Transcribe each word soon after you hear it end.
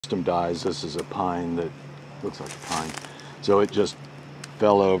System dies. This is a pine that looks like a pine. So it just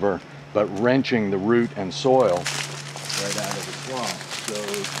fell over, but wrenching the root and soil right out of the swamp. So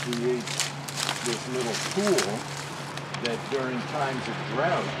it creates this little pool that during times of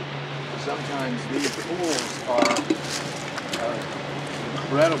drought, sometimes these pools are an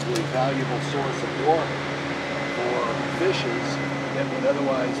incredibly valuable source of water for fishes that would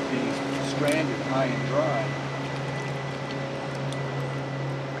otherwise be stranded high and dry.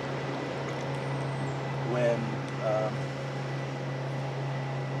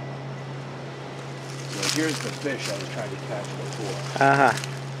 So here's the fish I was trying to catch before.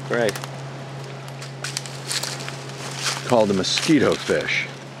 Great. Called a mosquito fish.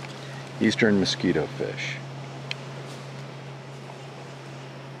 Eastern mosquito fish.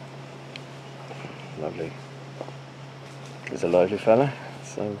 Lovely. He's a lively fella,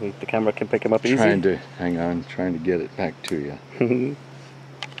 so the camera can pick him up easy. Trying to, hang on, trying to get it back to you.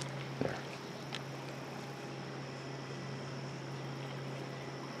 There.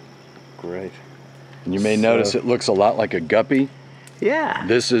 Great. And you may notice it looks a lot like a guppy. Yeah.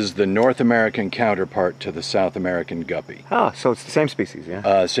 This is the North American counterpart to the South American guppy. Oh, so it's the same species,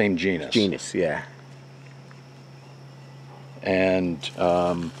 yeah? Same genus. Genus, yeah. And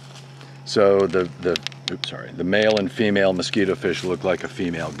so the male and female mosquito fish look like a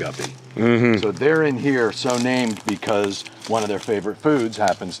female guppy. So they're in here so named because one of their favorite foods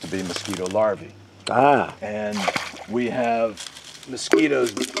happens to be mosquito larvae. And we have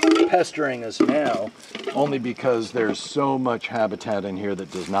mosquitoes pestering us now only because there's so much habitat in here that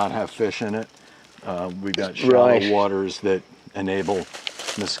does not have fish in it. We've got shallow waters that enable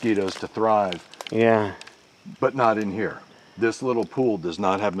mosquitoes to thrive. Yeah. But not in here. This little pool does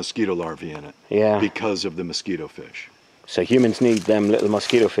not have mosquito larvae in it. Yeah. Because of the mosquito fish. So humans need them little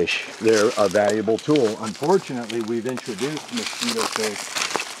mosquito fish. They're a valuable tool. Unfortunately, we've introduced mosquito fish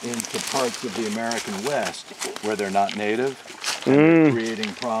into parts of the American West where they're not native, and they're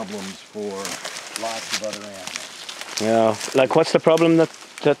creating problems for lots of other animals. Yeah. Like, what's the problem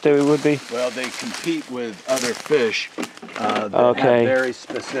that they would be? Well, they compete with other fish that have very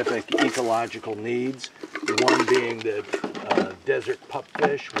specific ecological needs. One being the desert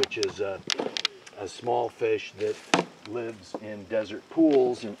pupfish, which is a small fish that lives in desert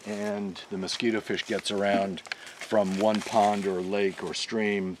pools, and the mosquito fish gets around from one pond or lake or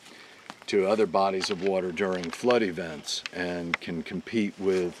stream to other bodies of water during flood events and can compete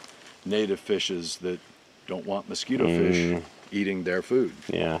with native fishes that don't want mosquito fish eating their food.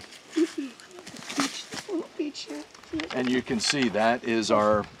 Yeah. And you can see that is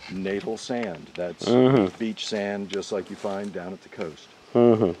our natal sand. That's beach sand, just like you find down at the coast.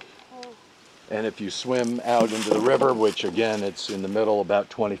 And if you swim out into the river, which again, it's in the middle about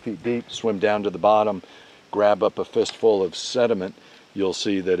 20 feet deep, swim down to the bottom, grab up a fistful of sediment, you'll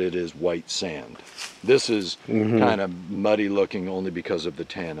see that it is white sand. This is kind of muddy looking only because of the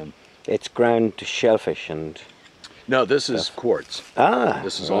tannin. It's ground to shellfish and... No, this is quartz.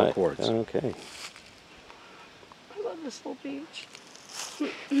 This is all quartz. Okay. I love this little beach.